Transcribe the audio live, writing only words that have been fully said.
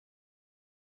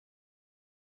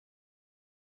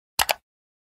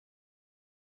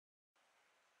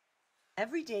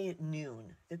Every day at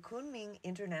noon, the Kunming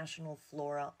International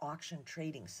Flora Auction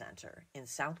Trading Center in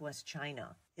southwest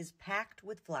China is packed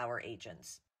with flower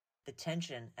agents. The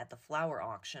tension at the flower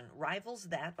auction rivals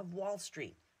that of Wall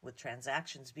Street, with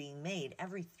transactions being made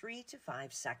every 3 to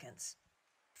 5 seconds.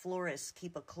 Florists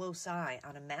keep a close eye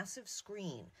on a massive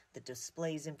screen that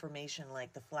displays information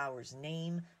like the flower's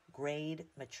name, grade,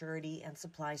 maturity, and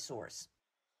supply source.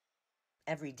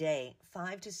 Every day,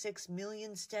 5 to 6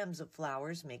 million stems of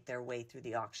flowers make their way through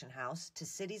the auction house to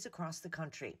cities across the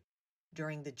country.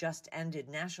 During the just-ended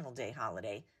National Day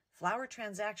holiday, flower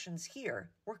transactions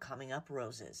here were coming up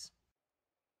roses.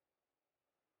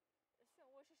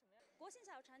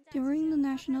 During the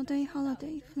National Day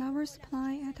holiday, flower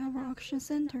supply at our auction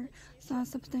center saw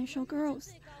substantial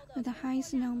growth, with the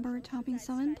highest number topping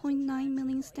 7.9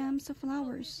 million stems of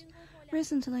flowers.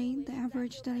 Recently, the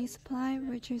average daily supply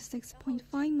reaches 6.5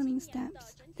 million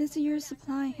stems. This year's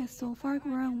supply has so far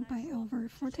grown by over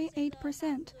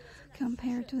 48%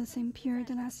 compared to the same period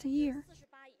last year.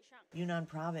 Yunnan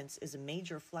Province is a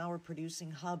major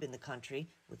flower-producing hub in the country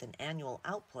with an annual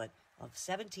output of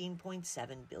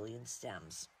 17.7 billion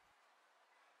stems.